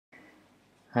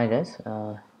Hi guys,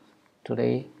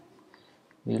 today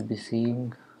we'll be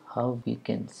seeing how we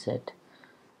can set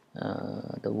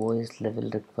the OS level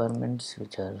requirements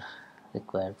which are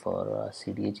required for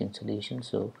CDH installation.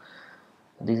 So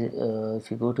if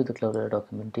you go to the Cloudera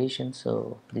documentation,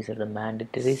 so these are the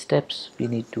mandatory steps we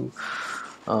need to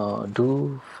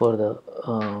do for the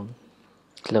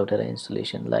Cloudera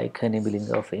installation, like enabling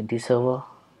of NT server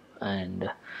and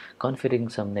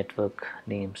configuring some network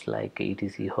names like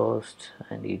etc host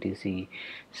and etc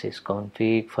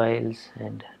sysconfig files,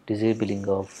 and disabling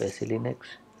of SELinux,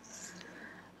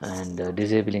 and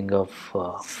disabling of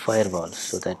firewalls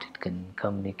so that it can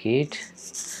communicate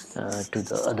to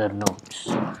the other nodes.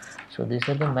 So these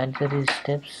are the mandatory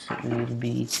steps we will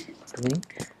be doing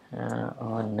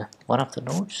on one of the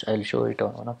nodes. I'll show it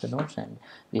on one of the nodes, and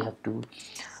we have to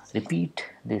repeat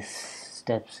these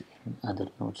steps in other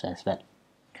nodes as well.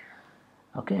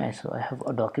 Okay, so I have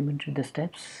documented the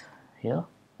steps here,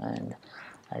 and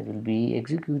I will be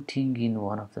executing in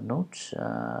one of the nodes.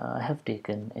 I have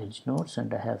taken edge nodes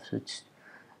and I have switched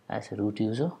as a root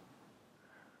user.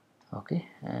 Okay,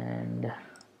 and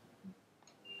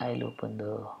I'll open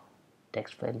the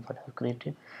text file what I've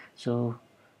created. So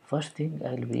first thing,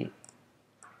 I'll be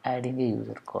adding a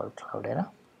user called Cloudera.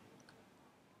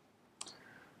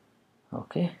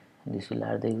 Okay, this will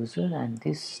add the user, and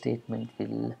this statement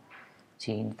will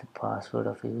change the password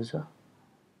of a user,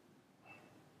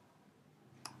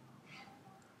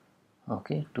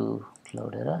 okay, to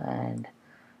Cloudera, and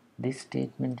this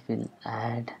statement will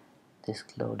add this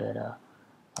Cloudera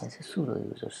as a sudo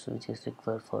user, which is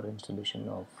required for installation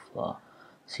of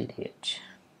CDH.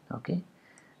 Okay,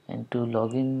 and to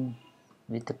log in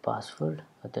with the password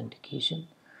authentication,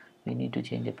 we need to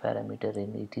change a parameter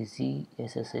in etc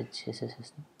ssh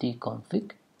sssd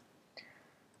config.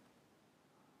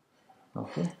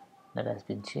 Okay, that has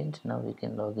been changed. Now we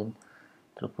can log in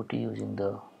through putty using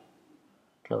the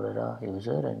Cloudera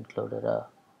user and Cloudera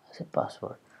as a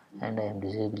password, and I am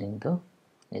disabling the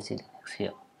SELinux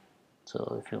here.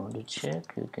 So if you want to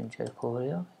check, you can check over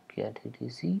here, cat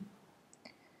etc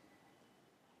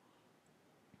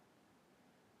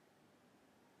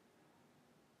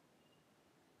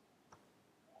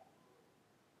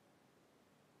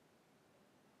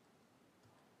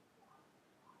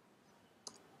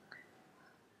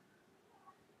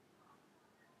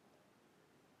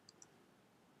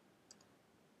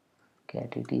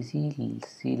cat etc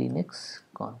clinux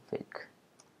config.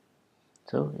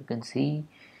 So you can see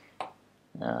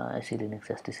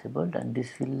Linux is disabled, and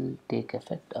this will take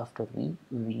effect after we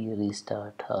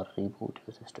restart or reboot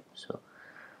your system. So,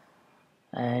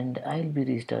 and I'll be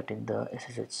restarting the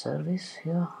SSH service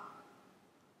here.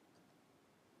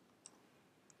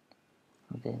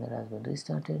 Okay, that has been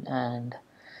restarted, and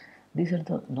these are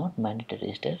the not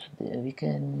mandatory steps. We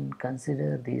can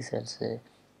consider these as a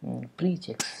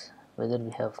pre-checks whether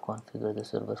we have configured the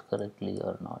servers correctly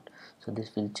or not. So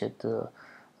this will check the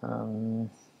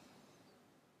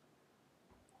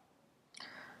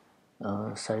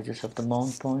sizes of the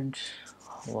mount points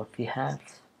what we have,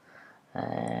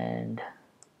 and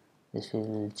this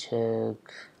will check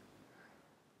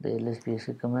the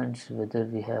LSPC commands whether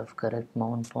we have correct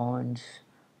mount points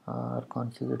are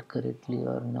configured correctly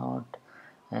or not.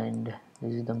 And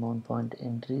this is the mount point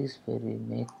entries where we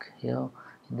make here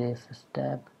in the FS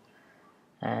tab,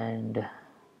 and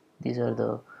these are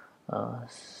the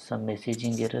some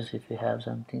messaging errors. If you have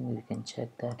something, you can check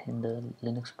that in the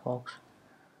Linux box.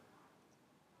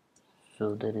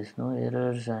 So there is no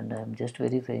errors, and I'm just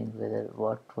verifying whether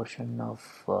what version of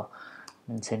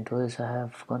CentOS I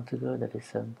have configured, that is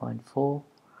 7.4.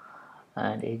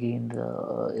 And again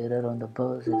the error on the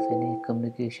bus, if any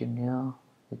communication here,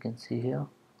 you can see here.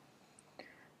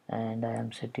 And I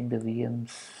am setting the VM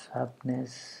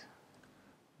sharpness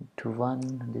to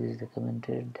 1. This is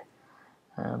recommended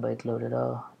by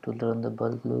Cloudera to run the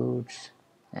bulk loads.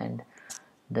 And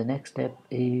the next step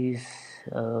is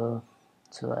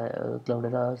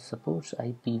Cloudera supports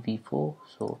IPv4,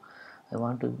 so I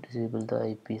want to disable the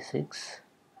IP6.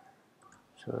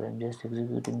 So I'm just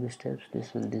executing the steps.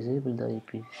 This will disable the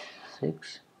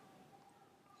IP6.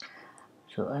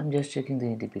 So I'm just checking the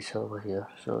NTP server here.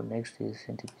 So next is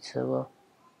NTP server,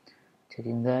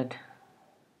 checking that.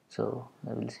 So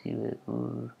I will see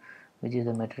which is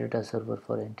the metadata server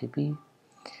for NTP.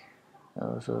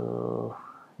 So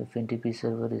if NTP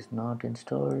server is not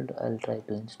installed, I'll try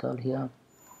to install here.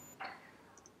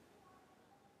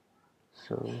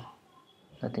 So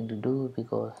nothing to do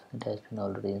because it has been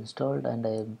already installed, and I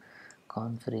am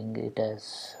configuring it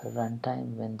as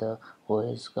runtime. When the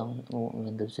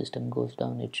when the system goes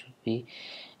down, it should be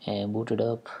booted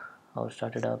up or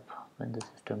started up when the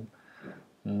system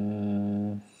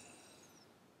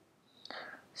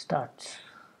starts,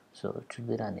 so it should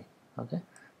be running. Okay,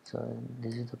 so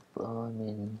this is the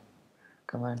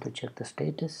command to check the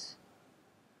status.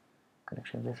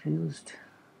 Connection refused.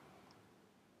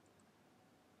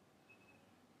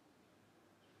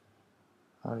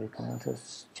 Or we can also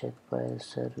check file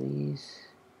service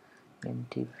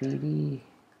ntpd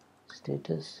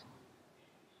status.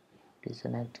 It is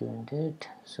inactivated,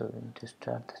 so we need to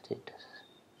start the status.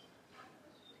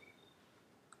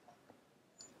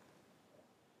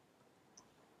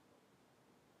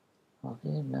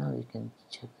 Okay, now we can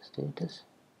check the status.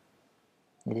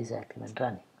 It is active and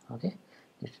running. Okay,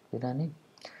 it should be running.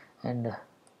 And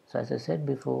so as I said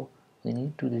before, we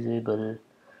need to disable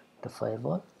the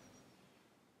firewall.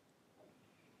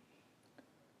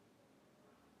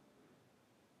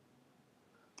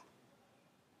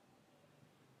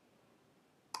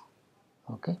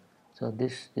 Okay, so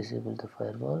this disable the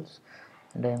firewalls,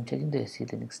 and I am checking the SC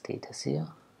Linux status here.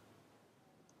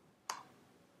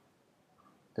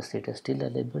 The status still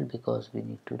available because we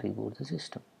need to reboot the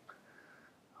system.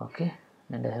 Okay,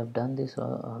 and I have done this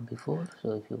before,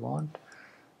 so if you want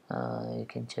you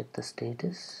can check the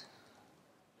status.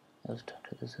 I've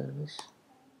started the service.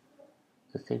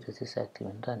 The status is active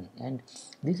and running, and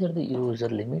these are the user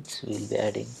limits we'll be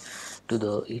adding to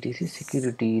the etc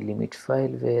security limit file,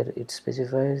 where it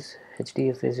specifies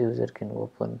HDFS user can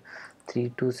open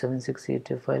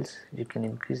 32768 files. You can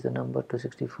increase the number to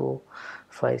 64,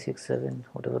 567,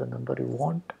 whatever the number you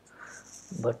want,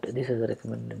 but this is the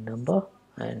recommended number.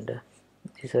 And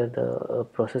these are the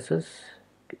processes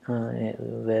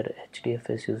where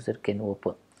HDFS user can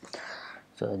open.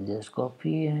 So I'll just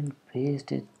copy and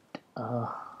paste it in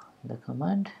the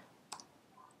command.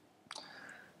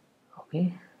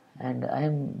 Okay, and I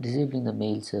am disabling the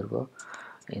mail server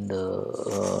in the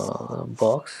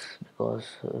box because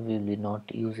we will be not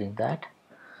using that.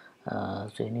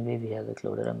 So anyway, we have the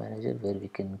Cloudera manager where we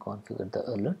can configure the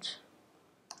alerts.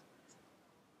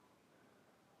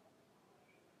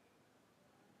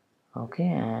 Okay,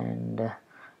 and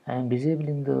I am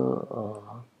disabling the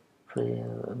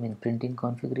printing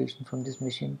configuration from this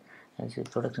machine. As a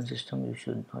production system, you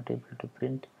should not able to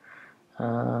print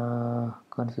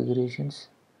configurations.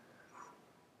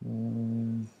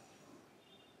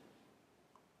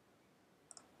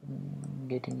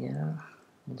 Getting error,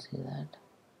 we'll see that.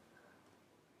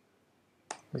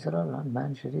 These are all not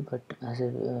mandatory, but as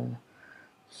a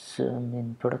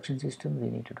production system we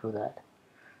need to do that.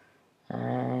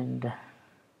 And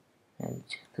I'll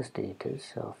check the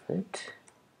status of it.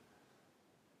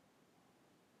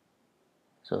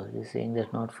 So it is saying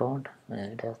that not found,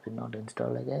 it has been not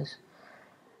installed, I guess.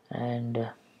 And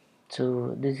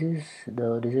so this is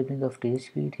the disabling of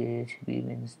THP. THP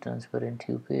means transparent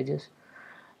tube pages.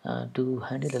 To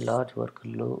handle a large worker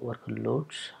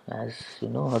loads, as you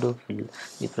know, Hadoop will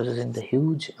be processing the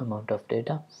huge amount of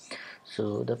data,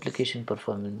 so the application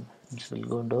performance will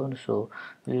go down. So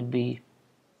we will be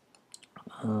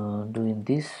doing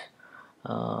this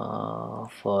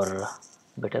for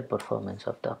better performance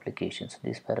of the applications.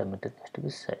 This parameter has to be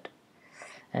set,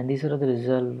 and these are the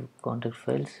resolve contact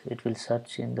files. It will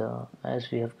search in the,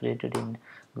 as we have created in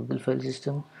Google file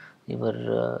system,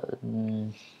 your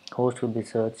host will be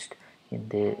searched in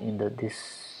the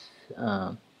this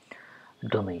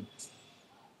domain,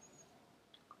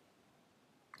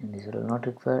 and these are not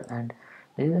required. And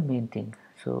this is the main thing,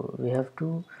 so we have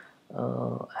to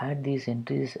add these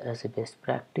entries as a best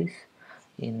practice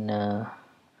in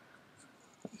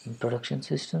production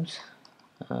systems.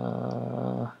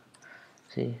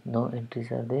 See, no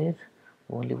entries are there,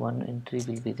 only one entry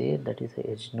will be there, that is the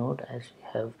edge node, as we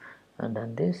have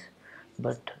done this.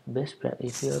 But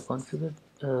if you have configured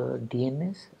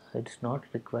DNS, it's not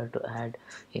required to add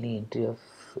any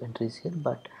entries here,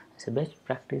 but as a best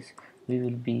practice we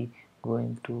will be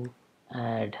going to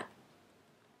add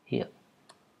here.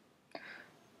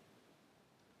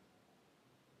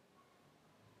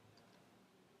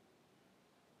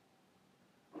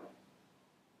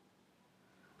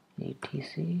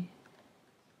 etc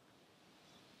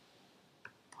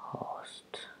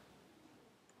host.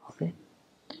 Okay,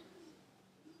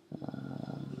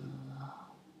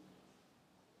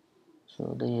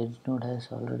 so the edge node has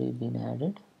already been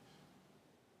added.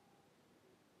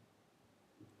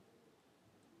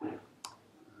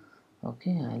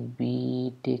 Okay, I'll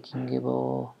be taking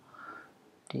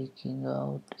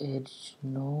out edge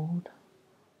node,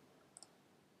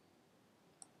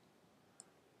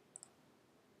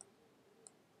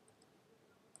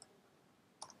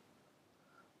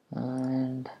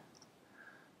 and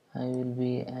I will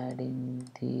be adding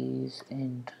these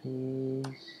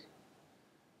entries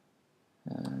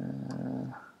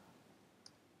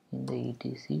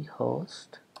etc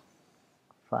host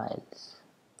files.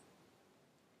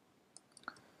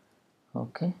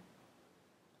 Okay,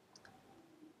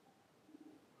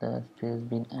 that has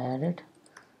been added,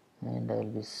 and I will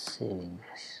be saving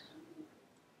this.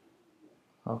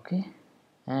 Okay,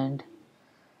 and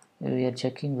we are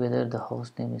checking whether the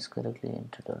host name is correctly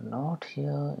entered or not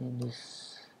here in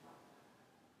this.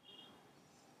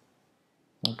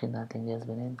 Okay, nothing has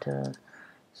been entered,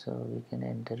 so we can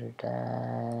enter it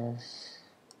as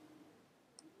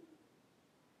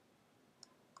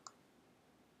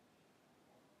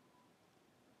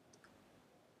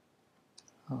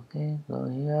okay. Go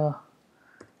here,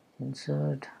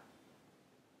 insert,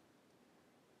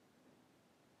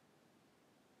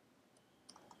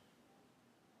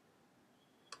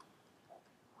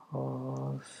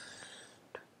 host,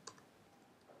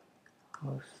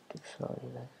 sorry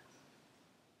guys,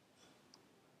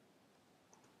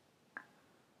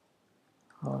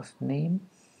 host name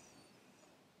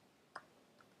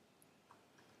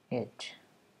h.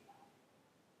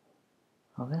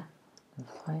 Okay,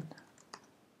 that's fine.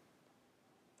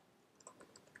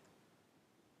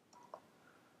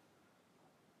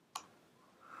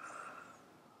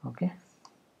 Okay,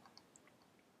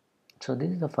 so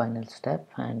this is the final step,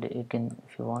 and you can,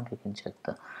 if you want, you can check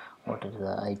the what is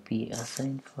the IP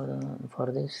assigned for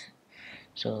this.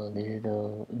 So this is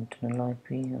the internal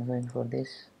IP assigned for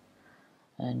this,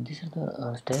 and these are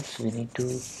the steps we need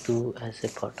to do as a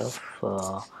part of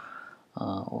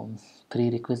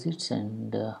prerequisites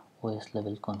and OS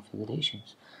level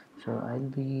configurations. So I'll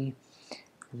be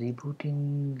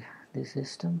rebooting the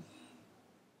system.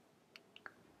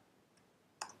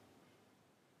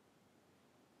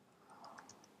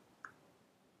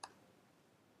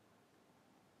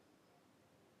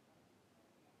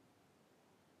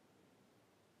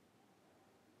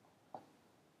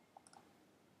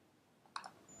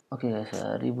 Okay guys,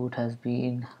 reboot has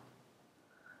been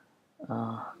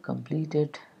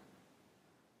completed,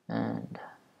 and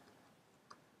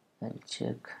I'll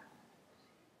check.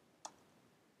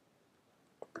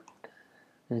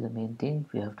 This is the main thing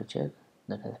we have to check,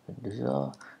 that has been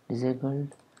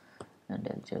disabled, and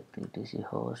I'll check the etc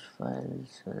host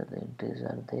files whether the entries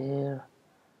are there.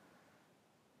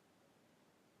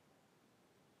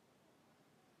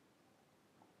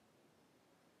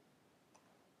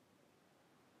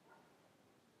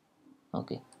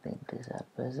 Okay, the entries are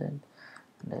present,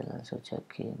 and I'll also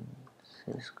check in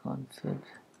sysconfig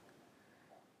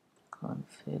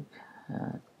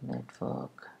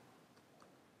network.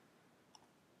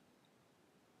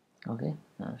 Okay,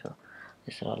 so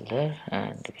these are all there,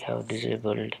 and we have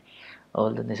disabled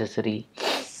all the necessary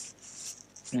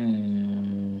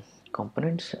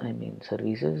components, I mean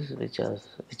services, which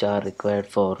are required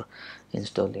for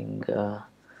installing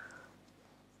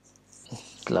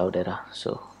Cloudera.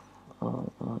 So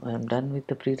I am done with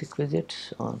the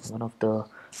prerequisites on one of the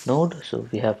node, so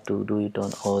we have to do it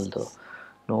on all the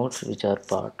nodes which are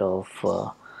part of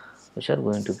which are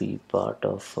going to be part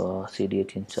of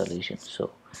CDH installation.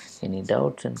 So any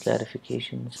doubts and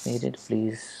clarifications needed,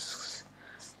 please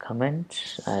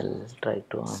comment. I'll try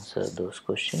to answer those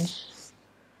questions.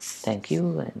 Thank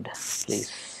you, and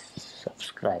please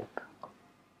subscribe.